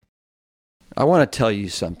I want to tell you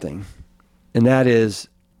something, and that is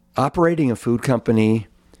operating a food company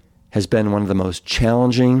has been one of the most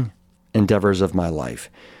challenging endeavors of my life.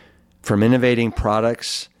 From innovating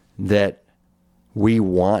products that we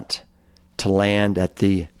want to land at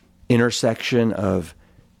the intersection of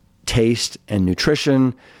taste and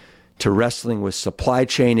nutrition, to wrestling with supply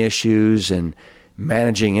chain issues and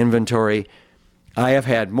managing inventory. I have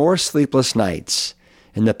had more sleepless nights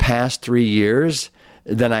in the past 3 years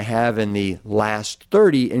than I have in the last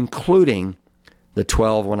 30, including the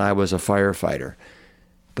 12 when I was a firefighter.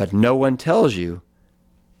 But no one tells you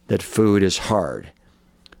that food is hard.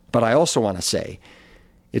 But I also want to say,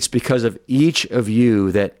 it's because of each of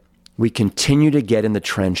you that we continue to get in the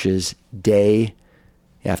trenches day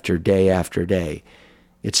after day after day.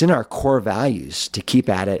 It's in our core values to keep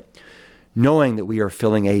at it, knowing that we are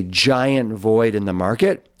filling a giant void in the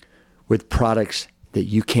market with products that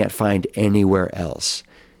you can't find anywhere else.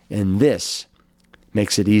 And this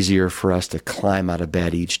makes it easier for us to climb out of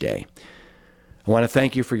bed each day. I want to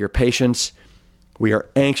thank you for your patience. We are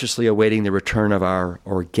anxiously awaiting the return of our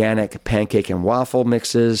organic pancake and waffle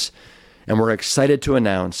mixes, and we're excited to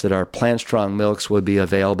announce that our Plant Strong milks will be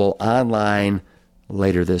available online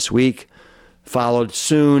later this week, followed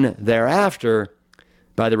soon thereafter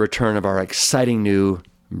by the return of our exciting new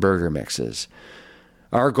burger mixes.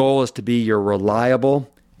 Our goal is to be your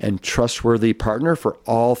reliable and trustworthy partner for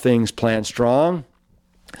all things Plant Strong,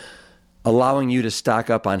 allowing you to stock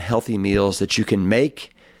up on healthy meals that you can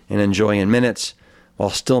make and enjoy in minutes while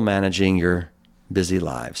still managing your busy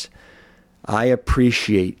lives. I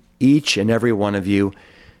appreciate each and every one of you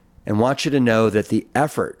and want you to know that the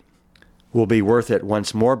effort will be worth it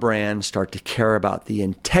once more brands start to care about the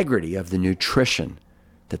integrity of the nutrition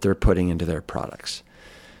that they're putting into their products.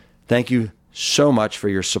 Thank you so much for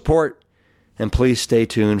your support, and please stay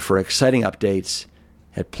tuned for exciting updates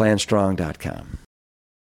at plantstrong.com.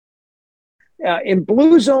 In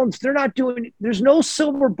blue zones, there's no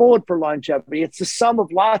silver bullet for longevity. It's the sum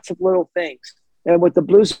of lots of little things. And what the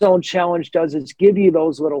Blue Zone Challenge does is give you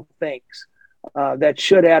those little things that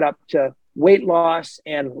should add up to weight loss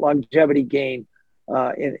and longevity gain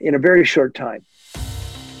in a very short time.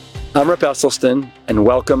 I'm Rip Esselstyn, and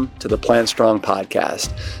welcome to the Plant Strong podcast.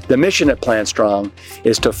 The mission at Plant Strong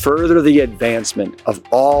is to further the advancement of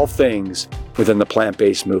all things within the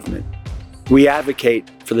plant-based movement. We advocate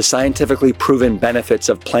for the scientifically proven benefits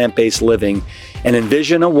of plant-based living and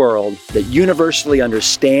envision a world that universally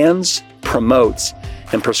understands, promotes,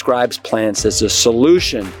 and prescribes plants as a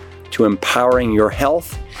solution to empowering your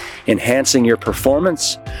health, enhancing your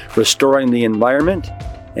performance, restoring the environment,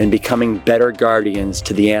 and becoming better guardians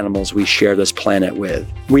to the animals we share this planet with.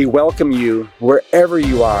 We welcome you wherever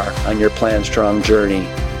you are on your Plant Strong journey,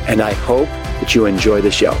 and I hope that you enjoy the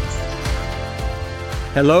show.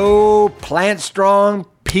 Hello, Plant Strong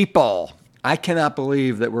people. I cannot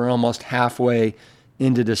believe that we're almost halfway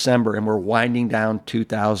into December and we're winding down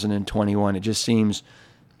 2021. It just seems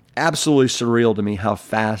absolutely surreal to me how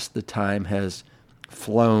fast the time has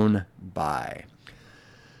flown by.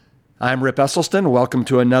 I'm Rip Esselstyn. Welcome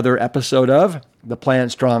to another episode of the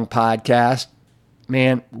Plant Strong podcast.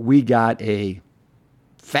 Man, we got a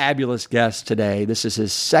fabulous guest today. This is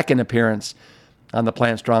his second appearance on the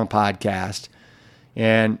Plant Strong podcast.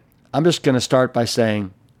 And I'm just going to start by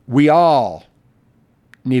saying we all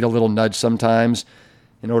need a little nudge sometimes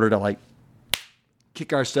in order to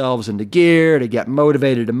kick ourselves into gear, to get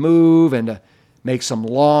motivated to move, and to make some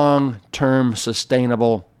long-term,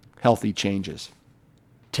 sustainable, healthy changes.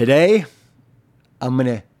 Today, I'm going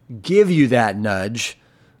to give you that nudge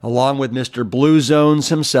along with Mr. Blue Zones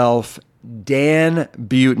himself, Dan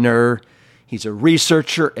Buettner. He's a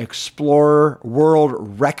researcher, explorer,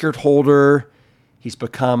 world record holder. He's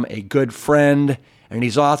become a good friend, and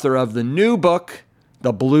he's author of the new book,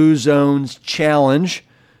 The Blue Zones Challenge,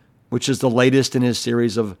 which is the latest in his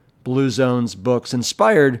series of Blue Zones books,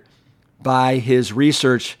 inspired by his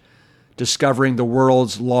research discovering the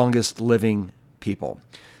world's longest living people.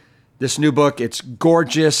 This new book, it's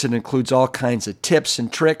gorgeous and includes all kinds of tips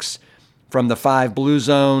and tricks from the 5 blue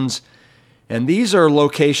zones. And these are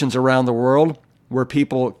locations around the world where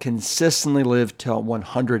people consistently live till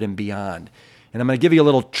 100 and beyond. And I'm going to give you a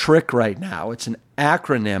little trick right now. It's an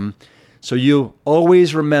acronym, so you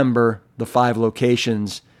always remember the 5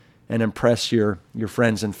 locations and impress your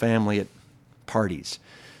friends and family at parties.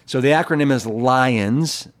 So the acronym is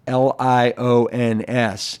LIONS,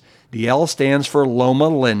 Lions. The L stands for Loma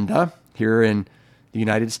Linda here in the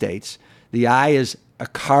United States. The I is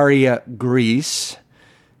Ikaria, Greece.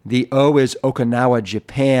 The O is Okinawa,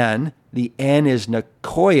 Japan. The N is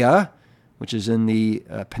Nicoya, which is in the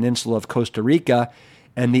peninsula of Costa Rica.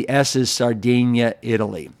 and the S is Sardinia,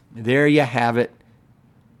 Italy. There you have it.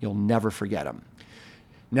 You'll never forget them.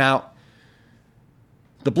 Now,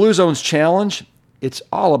 the Blue Zones Challenge, it's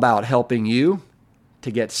all about helping you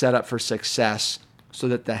to get set up for success so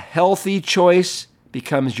that the healthy choice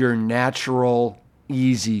becomes your natural,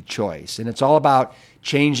 easy choice. And it's all about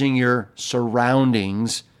changing your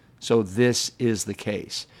surroundings so this is the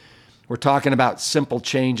case. We're talking about simple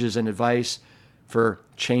changes and advice for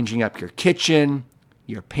changing up your kitchen,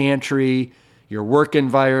 your pantry, your work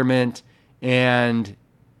environment, and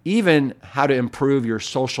even how to improve your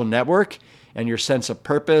social network and your sense of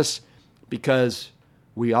purpose, because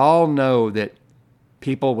we all know that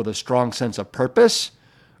people with a strong sense of purpose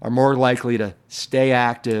are more likely to stay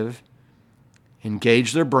active,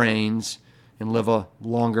 engage their brains, and live a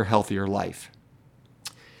longer, healthier life.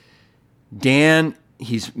 Dan,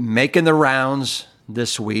 he's making the rounds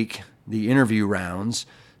this week, the interview rounds.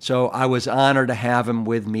 So I was honored to have him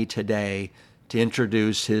with me today to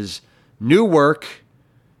introduce his new work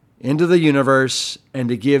into the universe and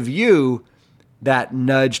to give you that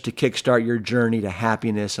nudge to kickstart your journey to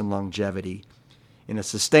happiness and longevity in a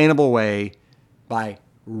sustainable way by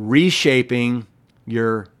reshaping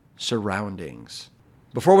your surroundings.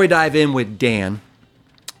 Before we dive in with Dan,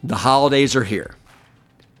 the holidays are here,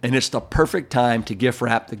 and it's the perfect time to gift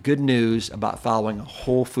wrap the good news about following a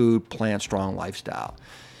whole food, plant-strong lifestyle.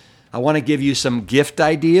 I want to give you some gift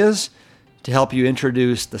ideas to help you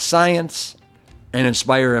introduce the science and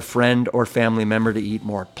inspire a friend or family member to eat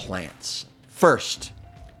more plants. First,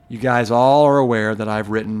 you guys all are aware that I've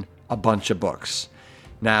written a bunch of books.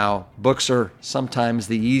 Now, books are sometimes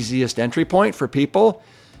the easiest entry point for people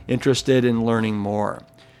interested in learning more.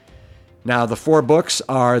 Now, the 4 books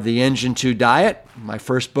are The Engine 2 Diet, my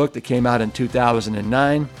first book that came out in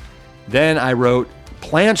 2009. Then I wrote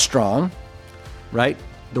Plant Strong, right?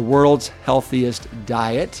 The World's Healthiest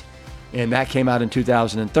Diet, and that came out in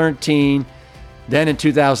 2013. Then in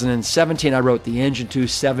 2017, I wrote The Engine 2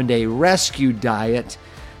 7-Day Rescue Diet.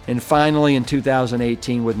 And finally, in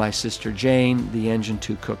 2018, with my sister Jane, The Engine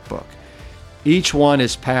 2 Cookbook. Each one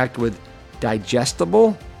is packed with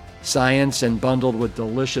digestible science and bundled with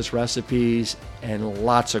delicious recipes and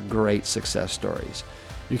lots of great success stories.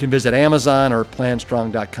 You can visit Amazon or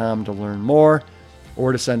plantstrong.com to learn more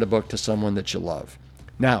or to send a book to someone that you love.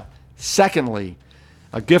 Now, secondly,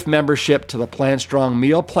 a gift membership to the Plant Strong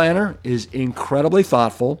Meal Planner is incredibly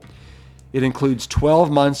thoughtful. It includes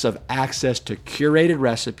 12 months of access to curated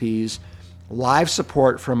recipes, live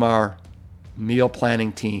support from our meal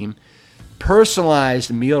planning team,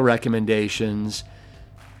 personalized meal recommendations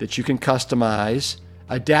that you can customize,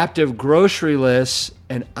 adaptive grocery lists,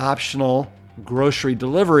 and optional grocery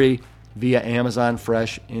delivery via Amazon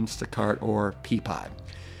Fresh, Instacart, or Peapod.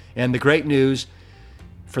 And the great news,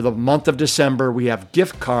 for the month of December, we have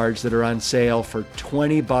gift cards that are on sale for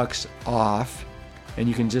 $20 off. And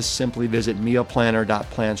you can just simply visit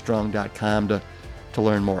mealplanner.plantstrong.com to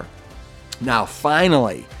learn more. Now,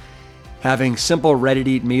 finally, having simple,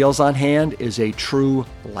 ready-to-eat meals on hand is a true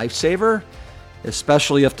lifesaver,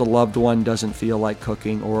 especially if the loved one doesn't feel like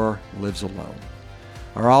cooking or lives alone.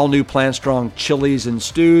 Our all-new Plant Strong chilies and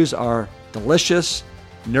stews are delicious,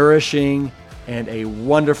 nourishing, and a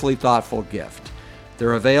wonderfully thoughtful gift.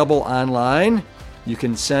 They're available online. You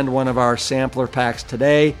can send one of our sampler packs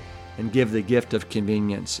today and give the gift of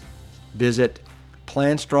convenience. Visit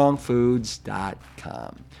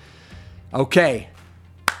plantstrongfoods.com. Okay,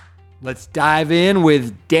 let's dive in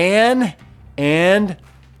with Dan and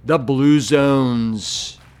the Blue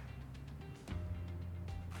Zones.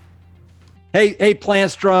 Hey,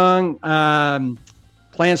 Plant Strong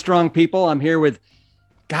people. I'm here with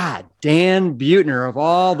Dan Buettner, of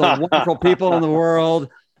all the wonderful people in the world.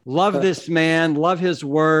 Love this man, love his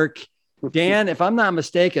work. Dan, if I'm not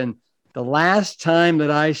mistaken, the last time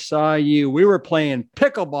that I saw you, we were playing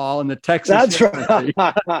pickleball in the Texas. That's right.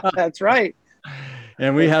 That's right.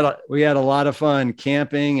 And we had a lot of fun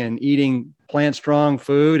camping and eating Plant Strong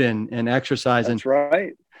food and exercising. That's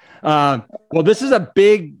right. Well, this is a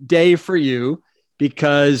big day for you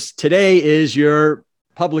because today is your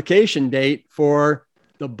publication date for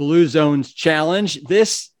the Blue Zones Challenge.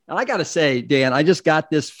 I got to say, Dan, I just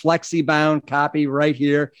got this flexi-bound copy right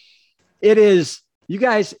here. It is, you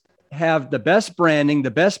guys have the best branding,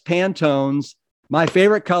 the best Pantones. My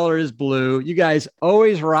favorite color is blue. You guys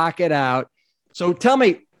always rock it out. So tell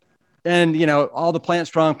me, and all the Plant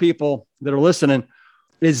Strong people that are listening,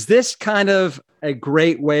 is this kind of a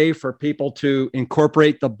great way for people to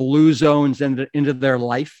incorporate the Blue Zones into their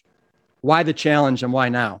life? Why the challenge and why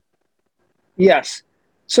now? Yes.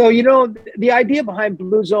 So, the idea behind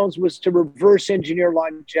Blue Zones was to reverse engineer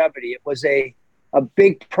longevity. It was a a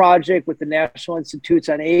big project with the National Institutes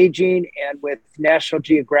on Aging and with National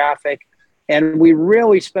Geographic. And we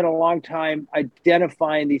really spent a long time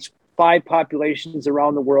identifying these 5 populations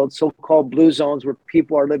around the world, so-called blue zones, where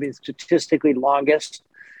people are living statistically longest.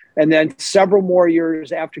 And then several more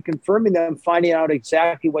years after confirming them, finding out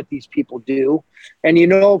exactly what these people do. And,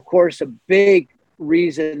 of course, a big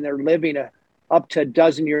reason they're living up to a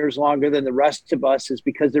dozen years longer than the rest of us is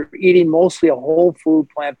because they're eating mostly a whole food,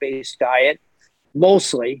 plant-based diet.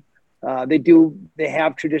 Mostly. They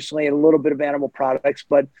have traditionally a little bit of animal products,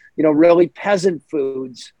 but, really peasant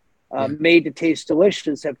foods made to taste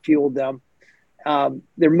delicious have fueled them.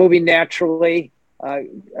 They're moving naturally.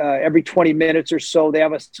 Every 20 minutes or so, they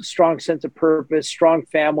have a strong sense of purpose, strong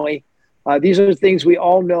family. These are the things we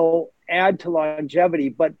all know add to longevity.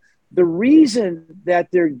 But the reason that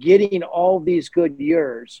they're getting all these good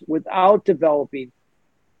years without developing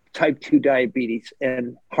type 2 diabetes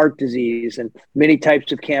and heart disease and many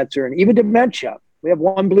types of cancer and even dementia. We have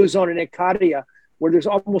one blue zone in Ikaria where there's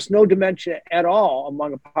almost no dementia at all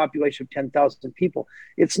among a population of 10,000 people.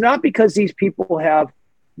 It's not because these people have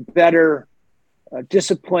better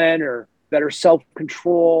discipline or better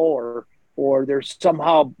self-control or they're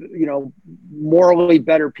somehow, morally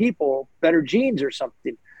better people, better genes or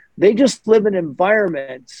something. They just live in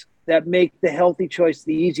environments that make the healthy choice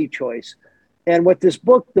the easy choice. And what this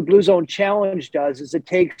book, The Blue Zone Challenge, does is it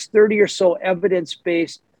takes 30 or so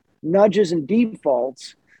evidence-based nudges and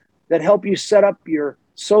defaults that help you set up your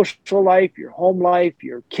social life, your home life,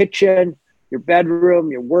 your kitchen, your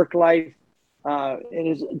bedroom, your work life,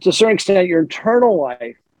 and to a certain extent, your internal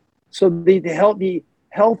life. So the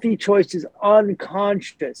healthy choice is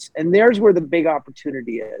unconscious. And there's where the big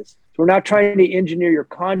opportunity is. So we're not trying to engineer your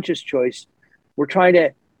conscious choice. We're trying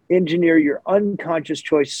to engineer your unconscious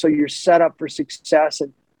choice so you're set up for success.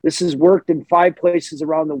 And this has worked in 5 places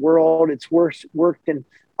around the world. It's worked in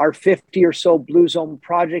our 50 or so Blue Zone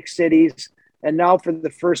project cities. And now for the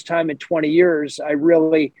first time in 20 years, I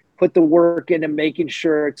really put the work into making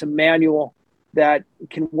sure it's a manual that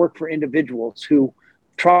can work for individuals who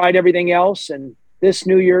tried everything else. And this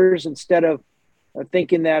New Year's, instead of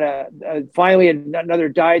thinking that finally another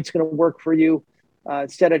diet's going to work for you,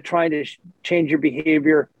 instead of trying to change your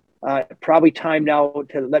behavior, probably time now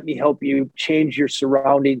to let me help you change your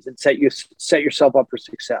surroundings and set yourself up for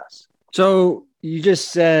success. So you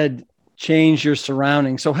just said change your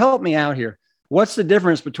surroundings. So help me out here. What's the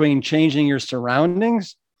difference between changing your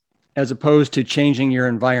surroundings as opposed to changing your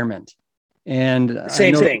environment? And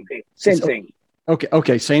same thing.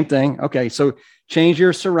 Okay. Same thing. Okay. So change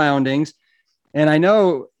your surroundings. And I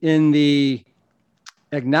know in the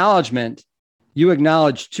acknowledgement, you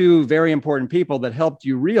acknowledged 2 very important people that helped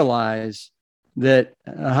you realize that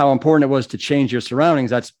how important it was to change your surroundings.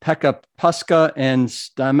 That's Pekka Puska and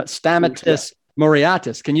Stamatis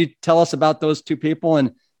Moriatis. Can you tell us about those 2 people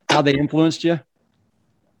and how they influenced you?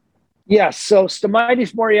 Yes. So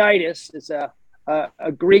Stamatis Moriatis is a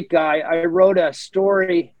Greek guy. I wrote a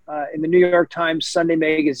story in the New York Times Sunday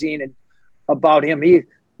magazine about him.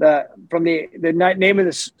 The name of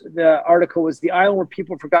the article was "The Island Where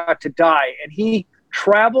People Forgot to Die," and he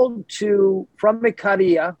traveled from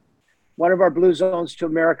Ikaria, one of our blue zones, to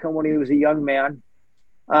America when he was a young man.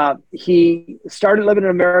 He started living an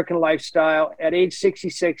American lifestyle. At age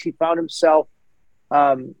 66, he found himself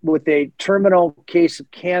with a terminal case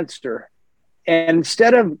of cancer. And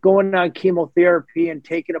instead of going on chemotherapy and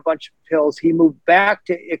taking a bunch of pills, he moved back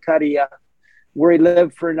to Ikaria, where he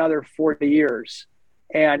lived for another 40 years.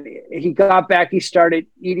 And he got back, he started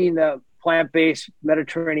eating the plant-based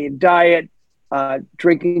Mediterranean diet,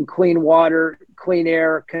 drinking clean water, clean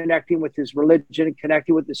air, connecting with his religion,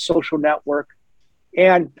 connecting with his social network.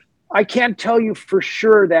 And I can't tell you for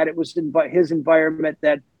sure that it was his environment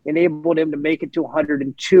that enabled him to make it to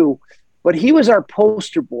 102, but he was our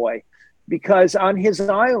poster boy, because on his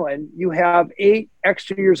island, you have 8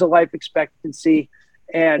 extra years of life expectancy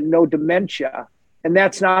and no dementia. And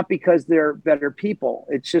that's not because they're better people.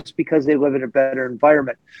 It's just because they live in a better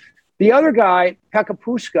environment. The other guy, Pekka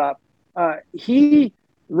Puska, he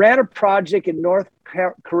ran a project in North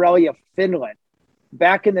Karelia, Finland,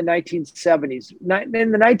 back in the 1970s.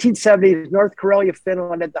 In the 1970s, North Karelia,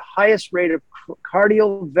 Finland had the highest rate of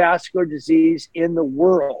cardiovascular disease in the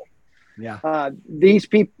world. Yeah. These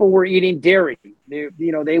people were eating dairy.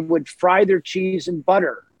 They would fry their cheese in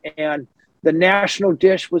butter. And the national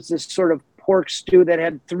dish was this sort of pork stew that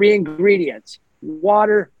had 3 ingredients: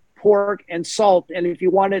 water, pork, and salt. And if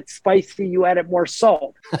you wanted it spicy, you added more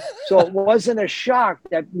salt. So it wasn't a shock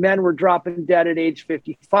that men were dropping dead at age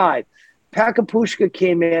 55. Pekka Puska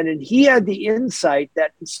came in and he had the insight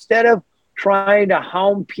that instead of trying to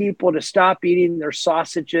hound people to stop eating their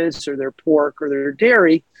sausages or their pork or their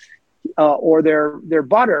dairy or their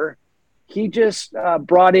butter. He just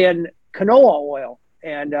brought in canola oil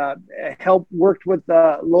and worked with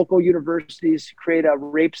local universities to create a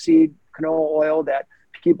rapeseed canola oil that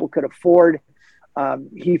people could afford.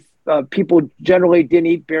 People generally didn't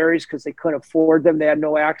eat berries because they couldn't afford them. They had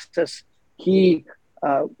no access.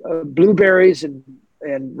 Blueberries and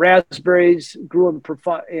raspberries grew in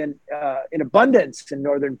abundance in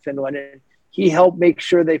northern Finland, and he helped make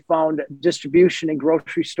sure they found distribution in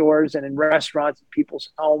grocery stores and in restaurants and people's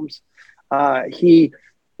homes. He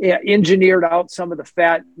engineered out some of the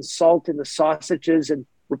fat and salt in the sausages and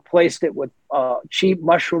replaced it with cheap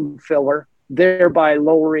mushroom filler, thereby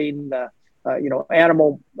lowering the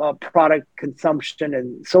animal product consumption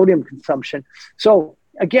and sodium consumption. So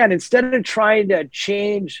again, instead of trying to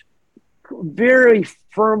change very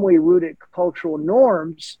firmly rooted cultural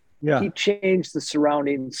norms, he changed the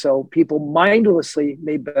surroundings so people mindlessly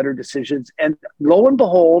made better decisions. And lo and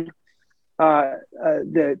behold,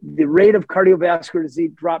 the rate of cardiovascular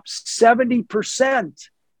disease dropped 70%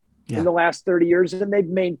 in the last 30 years, and they've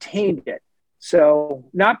maintained it. So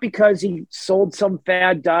not because he sold some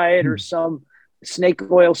fad diet or some snake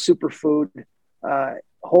oil superfood,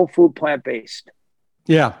 whole food, plant-based.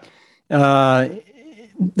 Yeah.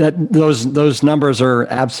 Those numbers are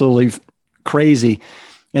absolutely crazy.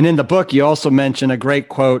 And in the book, you also mention a great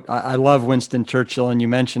quote. I love Winston Churchill, and you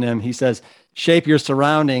mention him. He says, "Shape your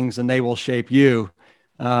surroundings and they will shape you,"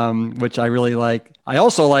 which I really like. I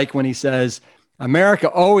also like when he says, "America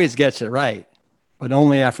always gets it right, but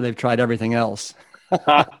only after they've tried everything else."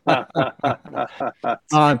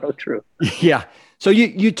 So true. Yeah. So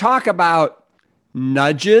you talk about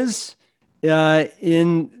nudges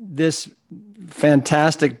in this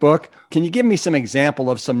fantastic book. Can you give me some example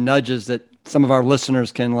of some nudges that some of our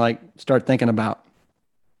listeners can start thinking about?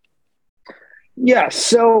 Yeah.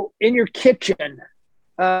 So in your kitchen,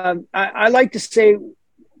 I like to say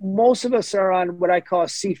most of us are on what I call a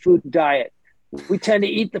seafood diet. We tend to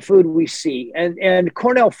eat the food we see, and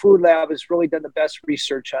Cornell Food Lab has really done the best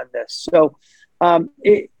research on this. So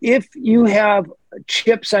if you have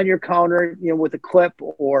chips on your counter, with a clip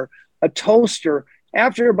or a toaster,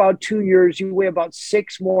 after about 2 years, you weigh about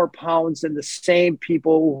 6 more pounds than the same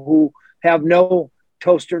people who have no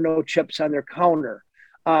toaster, no chips on their counter.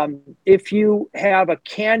 If you have a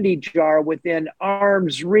candy jar within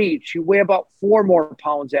arm's reach, you weigh about 4 more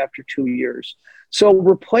pounds after 2 years. So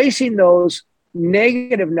replacing those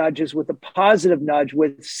negative nudges with a positive nudge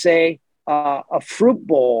with, say, a fruit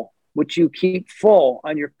bowl, which you keep full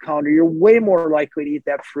on your counter, you're way more likely to eat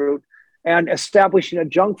that fruit. And establishing a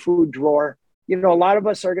junk food drawer. A lot of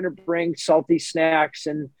us are going to bring salty snacks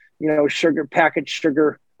and, sugar, packaged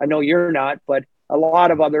sugar. I know you're not, but a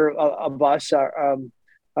lot of other of us are,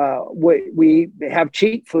 we have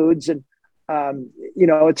cheap foods, and,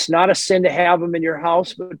 it's not a sin to have them in your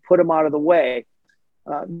house, but put them out of the way.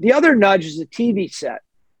 The other nudge is a TV set.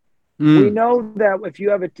 We know that if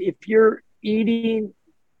you're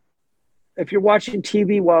watching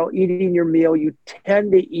TV while eating your meal, you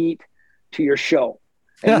tend to eat to your show,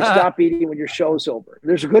 and you stop eating when your show's over.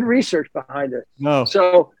 There's good research behind it. No.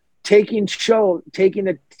 So taking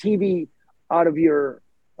the TV out of your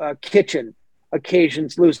kitchen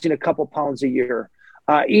occasions, losing a couple pounds a year,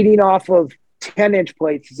 eating off of 10-inch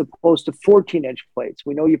plates as opposed to 14-inch plates.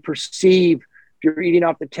 We know if you're eating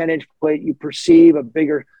off the 10-inch plate, you perceive a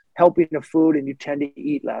bigger helping of food and you tend to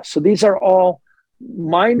eat less. So these are all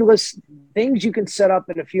mindless things you can set up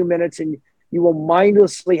in a few minutes, and you will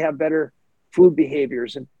mindlessly have better food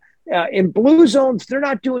behaviors. And in blue zones,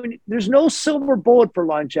 there's no silver bullet for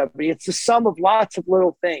longevity. It's the sum of lots of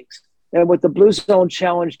little things. And what the Blue Zone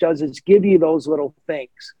Challenge does is give you those little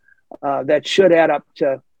things that should add up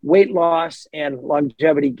to weight loss and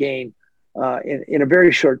longevity gain in a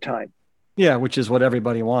very short time. Yeah, which is what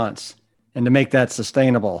everybody wants. And to make that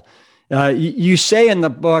sustainable. You say in the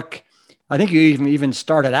book, I think you even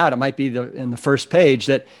started out, it might be in the first page,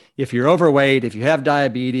 that if you're overweight, if you have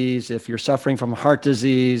diabetes, if you're suffering from heart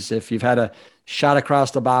disease, if you've had a shot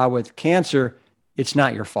across the bow with cancer, it's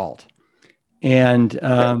not your fault. And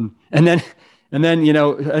then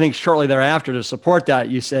I think shortly thereafter, to support that,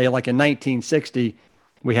 you say, like in 1960,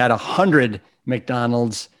 we had 100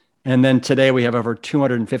 McDonald's, and then today we have over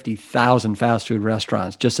 250,000 fast food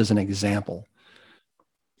restaurants, just as an example.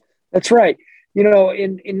 That's right. In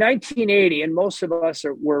 1980, and most of us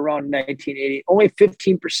were around 1980, only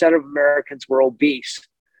 15% of Americans were obese.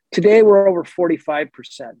 Today, we're over 45%.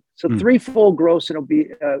 So threefold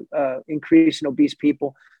increase in obese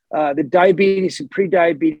people. The diabetes and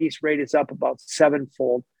pre-diabetes rate is up about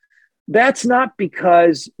 7-fold. That's not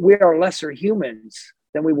because we are lesser humans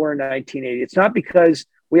than we were in 1980. It's not because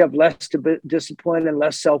we have less discipline and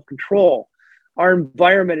less self-control. Our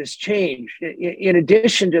environment has changed. In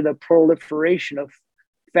addition to the proliferation of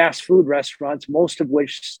fast food restaurants, most of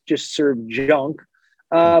which just serve junk,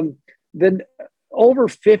 then over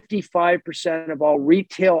 55% of all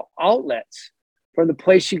retail outlets, from the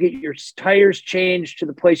place you get your tires changed to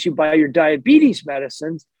the place you buy your diabetes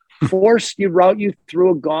medicines, route you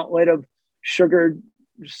through a gauntlet of sweet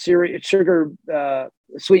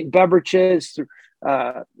beverages, through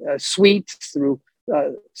sweets, through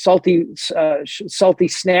salty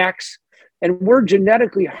snacks. And we're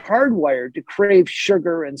genetically hardwired to crave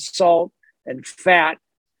sugar and salt and fat.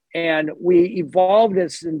 And we evolved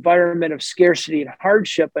this environment of scarcity and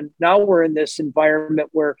hardship. And now we're in this environment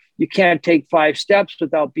where you can't take 5 steps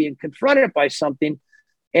without being confronted by something.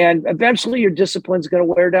 And eventually your discipline's going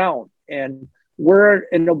to wear down. And we're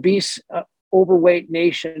an obese, overweight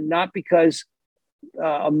nation, not because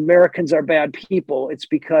Americans are bad people. It's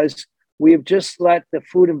because we have just let the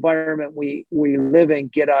food environment we live in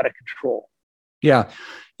get out of control. Yeah.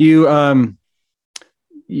 One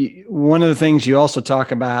of the things you also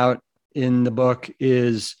talk about in the book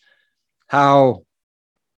is how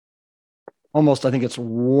almost, I think it's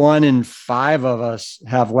 1 in 5 of us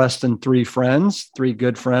have less than 3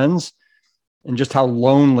 good friends, and just how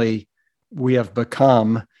lonely we have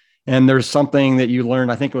become. And there's something that you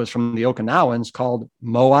learned, I think it was from the Okinawans, called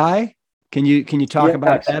moai. Can you talk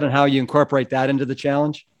about that and how you incorporate that into the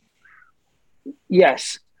challenge?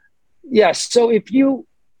 Yes. So if you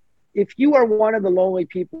are one of the lonely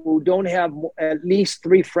people who don't have at least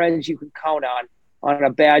 3 friends you can count on a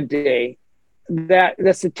bad day,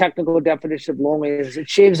 that's the technical definition of loneliness. It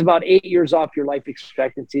shaves about 8 years off your life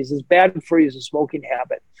expectancy. It's as bad for you as a smoking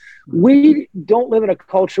habit. We don't live in a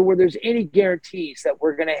culture where there's any guarantees that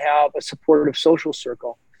we're going to have a supportive social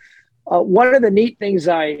circle. One of the neat things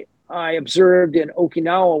I observed in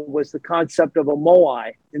Okinawa was the concept of a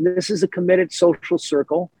moai. And this is a committed social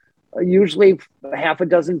circle, usually half a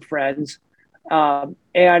dozen friends.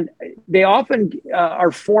 And they often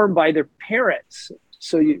are formed by their parents.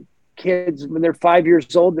 So kids, when they're 5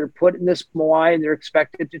 years old, they're put in this moai and they're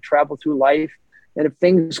expected to travel through life. And if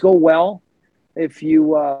things go well, if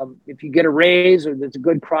you get a raise or there's a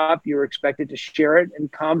good crop, you're expected to share it. And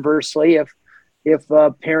conversely, if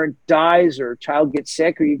a parent dies or a child gets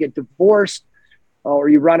sick or you get divorced or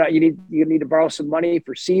you run out, you need to borrow some money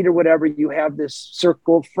for seed or whatever, you have this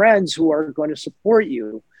circle of friends who are going to support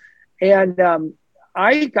you. And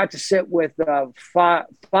I got to sit with 5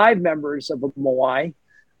 members of a moai.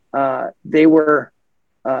 They were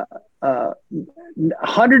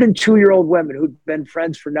 102-year-old women who'd been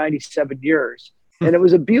friends for 97 years. And it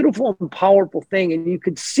was a beautiful and powerful thing. And you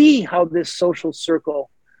could see how this social circle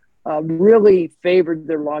really favored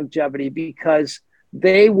their longevity, because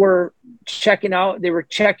they were checking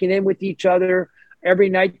in with each other. Every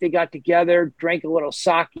night they got together, drank a little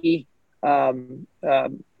sake.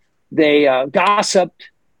 They gossiped.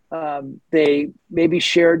 They maybe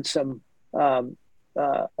shared some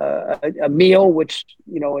a meal, which,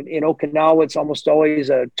 in Okinawa, it's almost always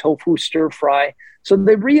a tofu stir fry. So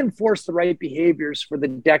they reinforce the right behaviors for the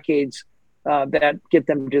decades that get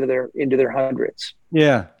them into their hundreds.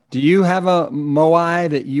 Yeah. Do you have a moai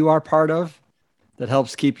that you are part of that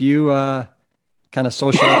helps keep you kind of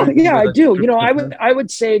social? Yeah, I do. I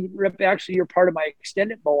would say, Rip, actually, you're part of my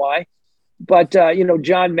extended moai. But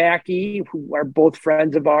John Mackey, who are both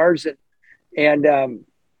friends of ours, and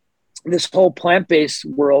this whole plant-based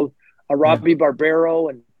world, Robbie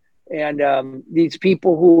Barbero, and these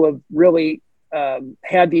people who have really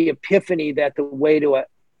had the epiphany that the way to a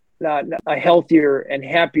healthier and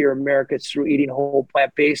happier America is through eating whole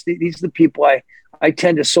plant-based. These are the people I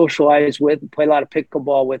tend to socialize with and play a lot of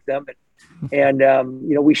pickleball with them. And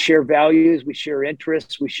we share values, we share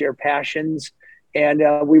interests, we share passions,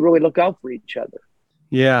 and we really look out for each other.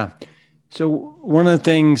 Yeah. So one of the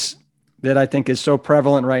things that I think is so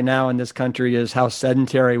prevalent right now in this country is how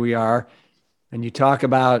sedentary we are. And you talk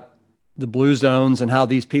about the blue zones and how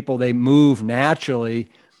these people, they move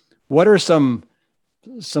naturally. What are some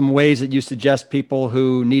ways that you suggest people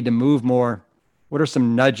who need to move more? What are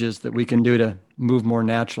some nudges that we can do to move more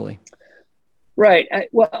naturally? Right.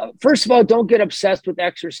 Well, first of all, don't get obsessed with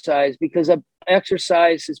exercise, because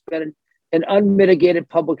exercise has been an unmitigated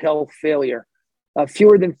public health failure.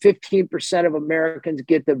 Fewer than 15% of Americans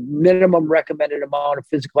get the minimum recommended amount of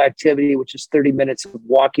physical activity, which is 30 minutes of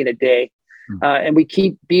walking a day. And we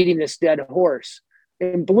keep beating this dead horse.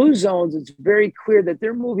 In blue zones, it's very clear that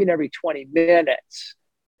they're moving every 20 minutes.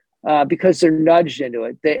 because they're nudged into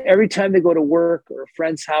it. Every time they go to work or a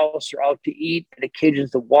friend's house or out to eat, and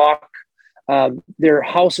occasions to walk, their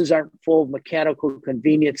houses aren't full of mechanical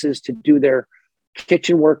conveniences to do their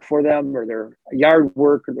kitchen work for them or their yard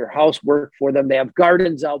work or their house work for them. They have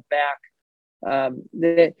gardens out back.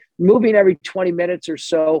 They're moving every 20 minutes or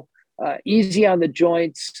so, easy on the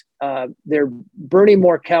joints. They're burning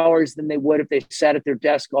more calories than they would if they sat at their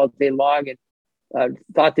desk all day long and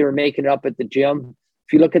thought they were making it up at the gym.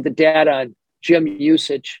 If you look at the data on gym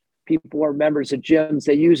usage, people who are members of gyms,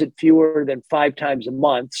 they use it fewer than 5 times a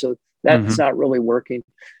month. So that's not really working.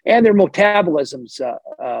 And their metabolism's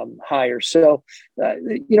higher. So,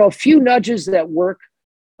 a few nudges that work.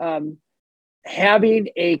 Having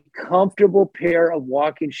a comfortable pair of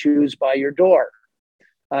walking shoes by your door.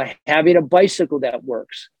 Having a bicycle that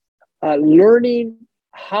works. Learning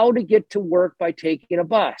how to get to work by taking a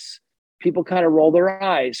bus. People kind of roll their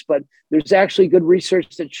eyes, but there's actually good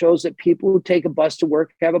research that shows that people who take a bus to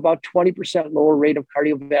work have about 20% lower rate of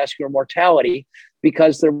cardiovascular mortality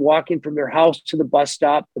because they're walking from their house to the bus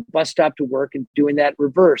stop to work, and doing that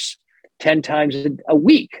reverse 10 times a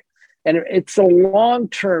week. And it's a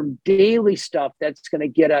long-term daily stuff that's going to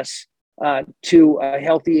get us to a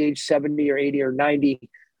healthy age, 70 or 80 or 90,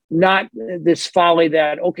 not this folly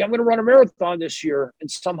that, okay, I'm going to run a marathon this year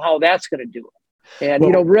and somehow that's going to do it.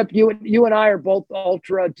 And, Rip, you and I are both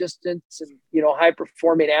ultra distance and, high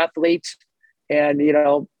performing athletes. And,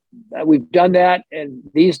 we've done that. And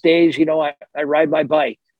these days, I ride my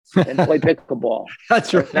bike and play pickleball.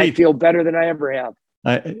 That's right. I feel better than I ever have.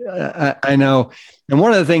 I know. And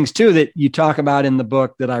one of the things too, that you talk about in the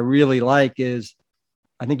book that I really like is,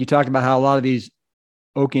 I think you talked about how a lot of these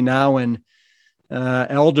Okinawan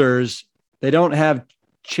elders, they don't have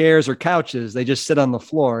chairs or couches. They just sit on the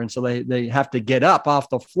floor. And so they have to get up off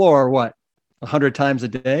the floor, 100 times a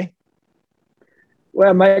day?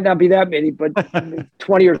 Well, it might not be that many, but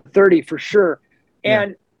 20 or 30 for sure.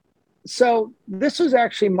 And so this was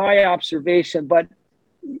actually my observation, but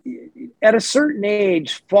at a certain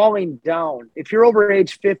age, falling down, if you're over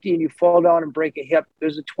age 50 and you fall down and break a hip,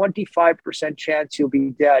 there's a 25% chance you'll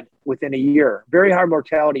be dead within a year. Very high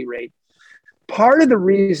mortality rate. Part of the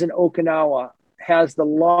reason Okinawa has the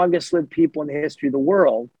longest lived people in the history of the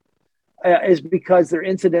world is because their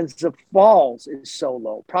incidence of falls is so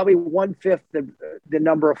low, probably 1/5 the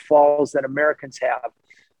number of falls that Americans have,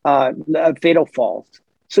 fatal falls.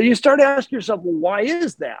 So you start asking yourself, well, why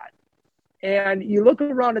is that? And you look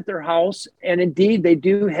around at their house, and indeed they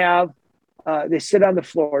do have, they sit on the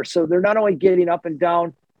floor. So they're not only getting up and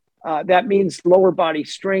down, that means lower body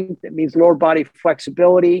strength. It means lower body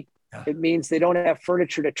flexibility. It means they don't have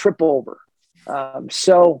furniture to trip over.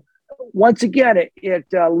 So once again, it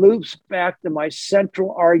loops back to my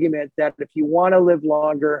central argument that if you want to live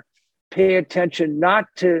longer, pay attention not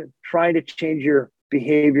to trying to change your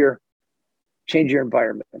behavior, change your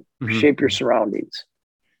environment, shape your surroundings.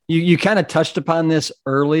 You kind of touched upon this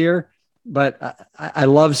earlier, but I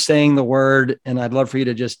love saying the word, and I'd love for you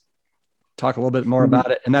to just talk a little bit more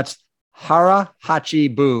about it. And that's hara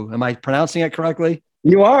hachi bu. Am I pronouncing it correctly?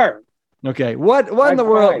 You are. Okay. What in the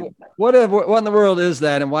world? What in the world is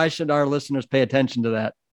that, and why should our listeners pay attention to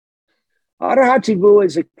that? Hara hachi bu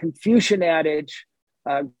is a Confucian adage,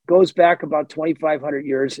 goes back about 2,500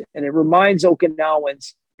 years, and it reminds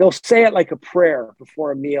Okinawans, they'll say it like a prayer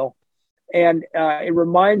before a meal, and it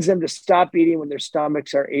reminds them to stop eating when their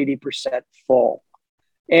stomachs are 80% full.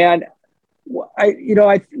 And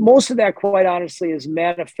I most of that, quite honestly, is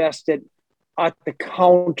manifested at the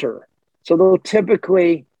counter. So they'll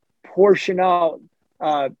typically portion out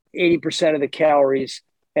 80% of the calories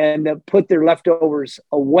and they'll put their leftovers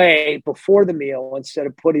away before the meal instead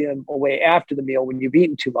of putting them away after the meal when you've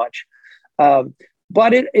eaten too much.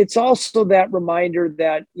 But it's also that reminder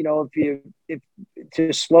that, if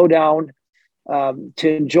to slow down, to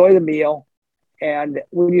enjoy the meal. And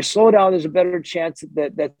when you slow down, there's a better chance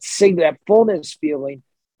that fullness feeling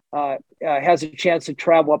has a chance to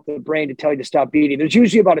travel up the brain to tell you to stop eating. There's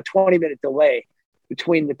usually about a 20-minute delay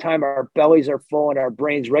between the time our bellies are full and our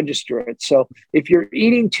brains register it. So if you're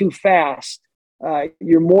eating too fast,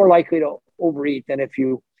 you're more likely to overeat than if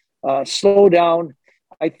you slow down.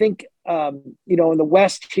 I think, in the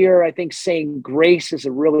West here, I think saying grace is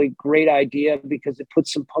a really great idea because it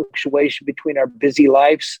puts some punctuation between our busy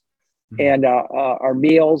lives and our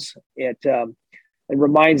meals. It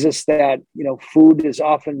reminds us that, food is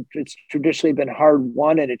it's traditionally been hard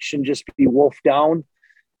won and it shouldn't just be wolfed down.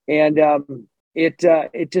 And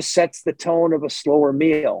it just sets the tone of a slower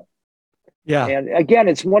meal. Yeah. And again,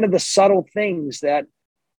 it's one of the subtle things that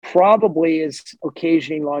probably is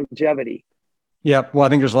occasioning longevity. Yeah. Well, I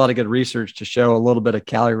think there's a lot of good research to show a little bit of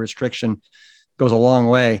calorie restriction goes a long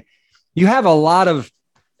way. You have a lot of,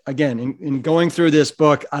 again, in going through this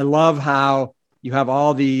book, I love how you have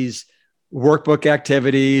all these workbook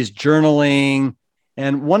activities, journaling.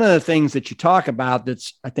 And one of the things that you talk about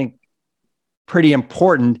that's, I think, pretty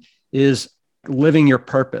important is living your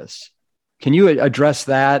purpose. Can you address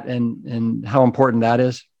that and how important that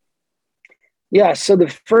is? Yeah. So the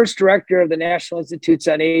first director of the National Institutes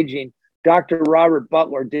on Aging, Dr. Robert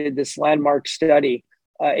Buettner, did this landmark study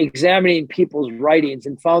examining people's writings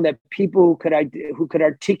and found that people who could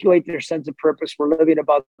articulate their sense of purpose were living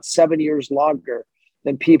about 7 years longer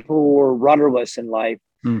than people who were rudderless in life.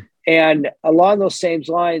 And along those same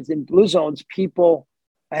lines, in blue zones, people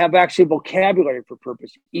have actually vocabulary for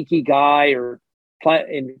purpose, ikigai, or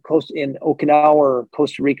in Okinawa or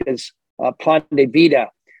Costa Rica's plan de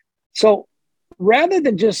vida. So rather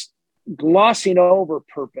than just glossing over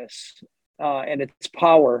purpose and its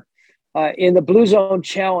power, in the Blue Zone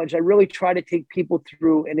Challenge, I really try to take people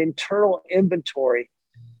through an internal inventory.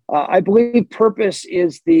 I believe purpose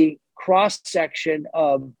is the cross-section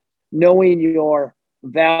of knowing your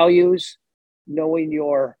values, knowing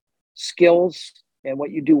your skills and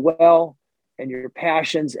what you do well, and your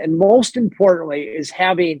passions. And most importantly is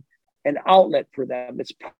having an outlet for them.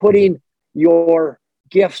 It's putting your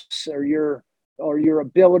gifts or your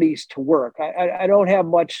abilities to work. I don't have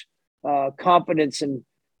much confidence in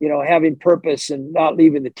having purpose and not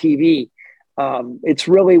leaving the TV. It's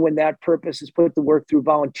really when that purpose is put to work through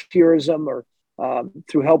volunteerism or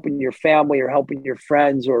through helping your family or helping your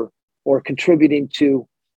friends or contributing to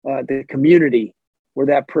the community, where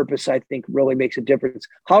that purpose, I think, really makes a difference.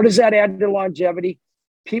 How does that add to longevity?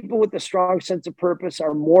 People with a strong sense of purpose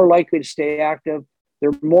are more likely to stay active.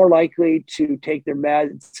 They're more likely to take their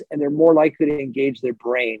meds, and they're more likely to engage their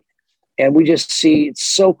brain. And we just see it's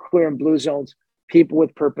so clear in blue zones, people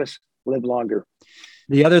with purpose live longer.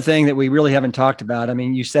 The other thing that we really haven't talked about, I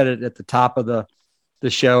mean, you said it at the top of the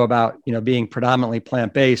show about, being predominantly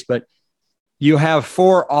plant-based, but you have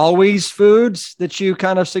 4 always foods that you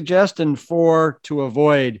kind of suggest and 4 to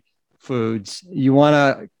avoid foods. You want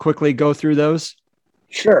to quickly go through those?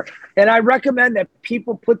 Sure. And I recommend that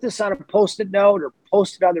people put this on a Post-it note or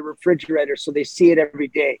post it on the refrigerator so they see it every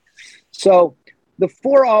day. So the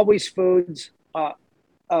 4 always foods,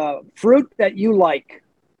 fruit that you like,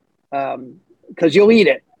 because you'll eat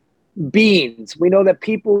it. Beans. We know that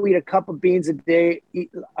people who eat a cup of beans a day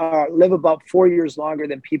live about 4 years longer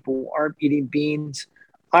than people who aren't eating beans.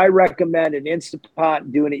 I recommend an Instant Pot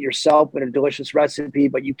and doing it yourself in a delicious recipe,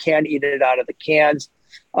 but you can eat it out of the cans.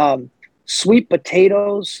 Sweet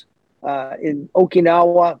potatoes in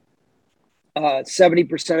Okinawa,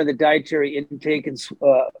 70% of the dietary intake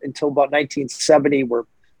until about 1970 were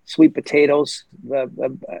sweet potatoes,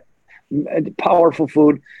 powerful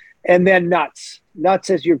food. And then nuts.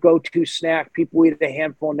 Nuts as your go-to snack. People who eat a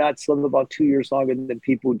handful of nuts live about 2 years longer than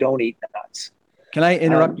people who don't eat nuts. Can I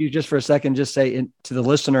interrupt you just for a second? Just say to the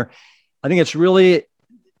listener, I think it's really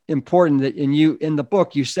important that in the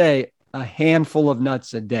book, you say a handful of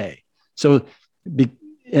nuts a day. So,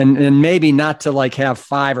 and maybe not to like have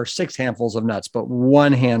 5 or 6 handfuls of nuts, but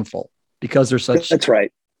 1 handful, because they're such, that's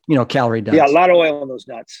right. Calorie dense. Yeah. A lot of oil in those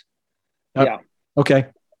nuts. Yeah. Okay.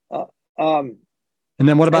 And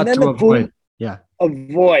then what about to avoid? Yeah.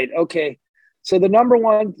 Avoid. Okay. So the number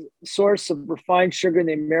one source of refined sugar in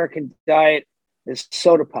the American diet is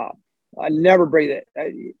soda pop. I never bring that.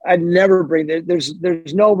 I'd never bring that.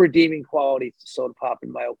 There's no redeeming quality to soda pop,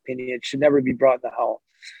 in my opinion. It should never be brought in the house.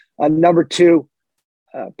 Number 2,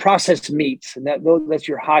 processed meats. And that's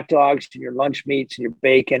your hot dogs and your lunch meats and your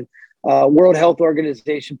bacon. World Health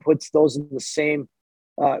Organization puts those in the same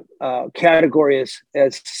category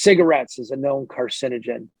as cigarettes as a known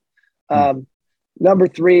carcinogen. Number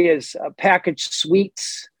 3 is packaged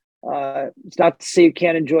sweets. It's not to say you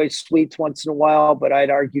can't enjoy sweets once in a while, but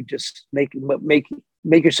I'd argue just make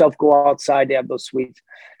yourself go outside to have those sweets.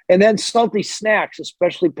 And then salty snacks,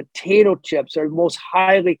 especially potato chips, are most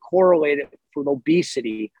highly correlated with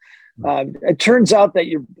obesity. It turns out that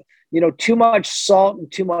too much salt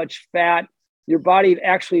and too much fat, your body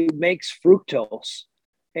actually makes fructose.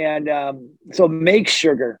 And so makes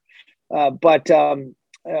sugar. But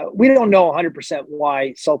we don't know 100%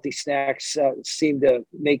 why salty snacks seem to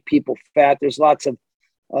make people fat. There's lots of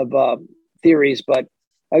theories. But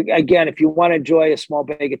again, if you want to enjoy a small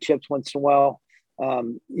bag of chips once in a while,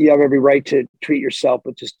 you have every right to treat yourself,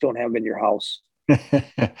 but just don't have them in your house.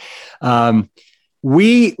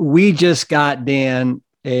 We just got Dan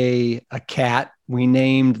a cat. We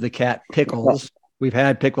named the cat Pickles. We've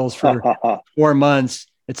had Pickles for 4 months.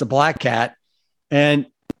 It's a black cat. And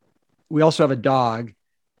we also have a dog,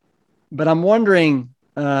 but I'm wondering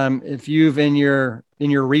if you've in your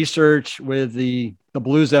research with the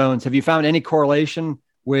blue zones, have you found any correlation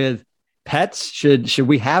with pets? Should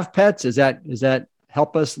we have pets? Is that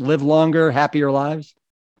help us live longer, happier lives?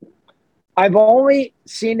 I've only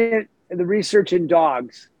seen it in the research in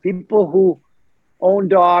dogs. People who own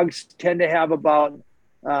dogs tend to have about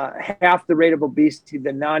half the rate of obesity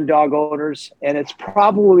than non-dog owners. And it's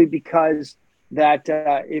probably because that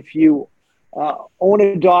if you own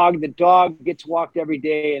a dog, the dog gets walked every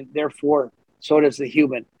day, and therefore so does the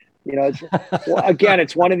human.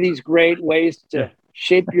 It's one of these great ways to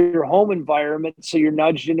shape your home environment so you're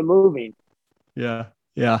nudged into moving. Yeah.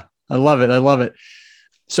 I love it.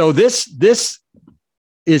 So this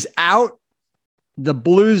is out, the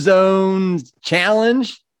Blue Zones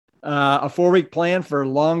Challenge, a 4-week plan for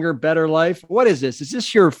longer, better life. What is this? Is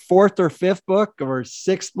this your 4th or 5th book or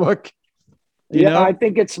 6th book? I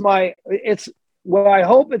think I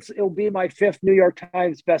hope it'll be my 5th New York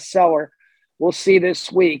Times bestseller. We'll see this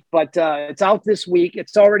week, but it's out this week.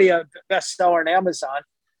 It's already a bestseller on Amazon.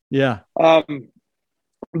 Yeah.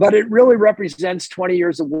 But it really represents 20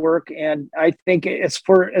 years of work. And I think it's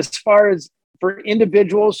for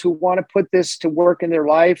individuals who want to put this to work in their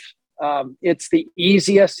life. It's the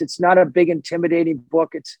easiest. It's not a big, intimidating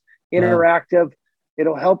book. It's interactive. Wow.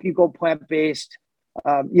 It'll help you go plant-based.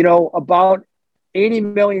 About 80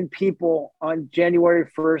 million people on January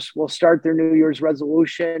 1st will start their New Year's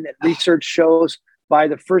resolution. And research shows by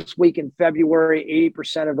the first week in February,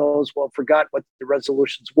 80% of those will have forgotten what the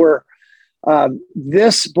resolutions were.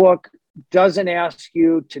 This book doesn't ask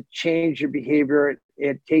you to change your behavior.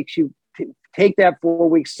 It takes you to take that 4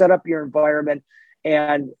 weeks, set up your environment,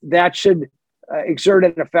 and that should exert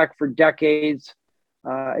an effect for decades.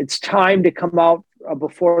 It's time to come out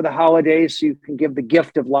before the holidays so you can give the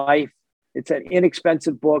gift of life. It's an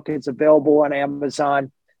inexpensive book. It's available on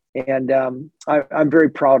Amazon, and I'm very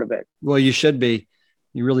proud of it. Well, you should be.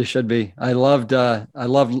 You really should be. I loved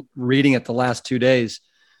reading it the last 2 days.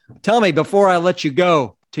 Tell me, before I let you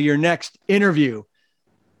go to your next interview,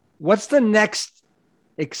 what's the next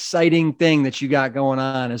exciting thing that you got going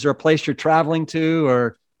on? Is there a place you're traveling to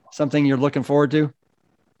or something you're looking forward to?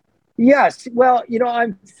 Yes. Well,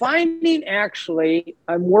 I'm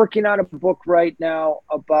working on a book right now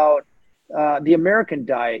about the American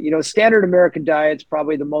diet. Standard American diet is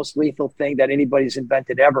probably the most lethal thing that anybody's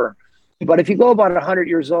invented ever. But if you go about 100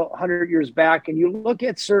 years back and you look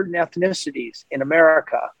at certain ethnicities in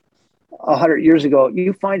America 100 years ago,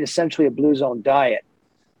 you find essentially a blue zone diet.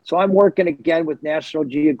 So I'm working again with National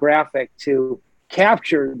Geographic to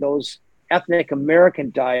capture those ethnic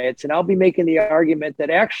American diets. And I'll be making the argument that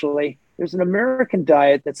actually there's an American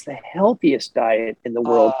diet that's the healthiest diet in the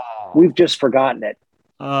world. Oh. We've just forgotten it.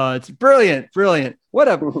 It's brilliant. What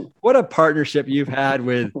a partnership you've had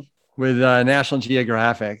with National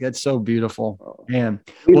Geographic. That's so beautiful, man.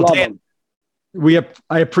 Dan,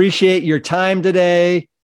 I appreciate your time today.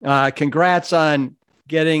 Congrats on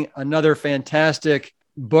getting another fantastic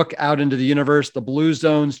book out into the universe, the Blue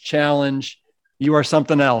Zones Challenge. You are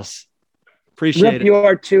something else. Appreciate it. You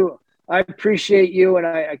are too. I appreciate you, and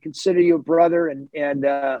I consider you a brother. And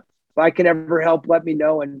if I can ever help, let me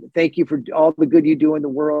know. And thank you for all the good you do in the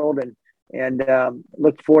world. And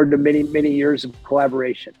look forward to many, many years of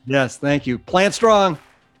collaboration. Yes, thank you. Plant strong.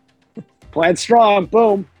 Plant strong.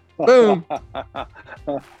 Boom. Boom.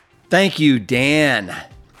 Thank you, Dan.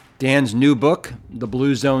 Dan's new book, The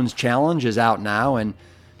Blue Zones Challenge, is out now, and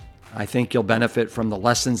I think you'll benefit from the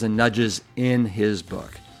lessons and nudges in his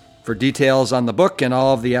book. For details on the book and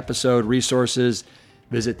all of the episode resources,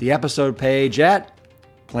 visit the episode page at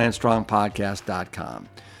plantstrongpodcast.com.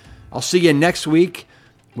 I'll see you next week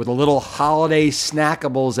with a little holiday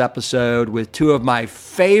snackables episode with two of my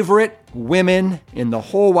favorite women in the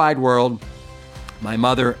whole wide world, my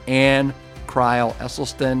mother, Anne Cryle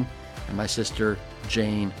Esselstyn, and my sister,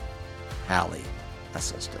 Jane Hallie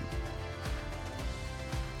Esselstyn.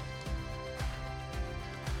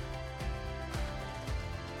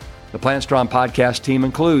 The Plant Strong podcast team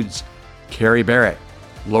includes Carrie Barrett,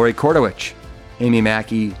 Lori Kordowich, Amy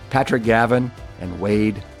Mackey, Patrick Gavin, and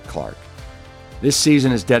Wade Clark. This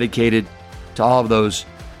season is dedicated to all of those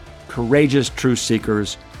courageous truth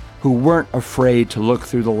seekers who weren't afraid to look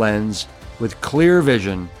through the lens with clear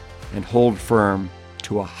vision and hold firm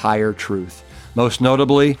to a higher truth. Most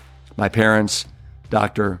notably, my parents,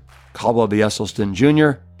 Dr. Caldwell B. Esselstyn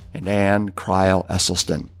Jr. and Anne Cryle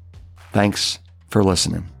Esselstyn. Thanks for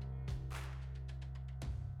listening.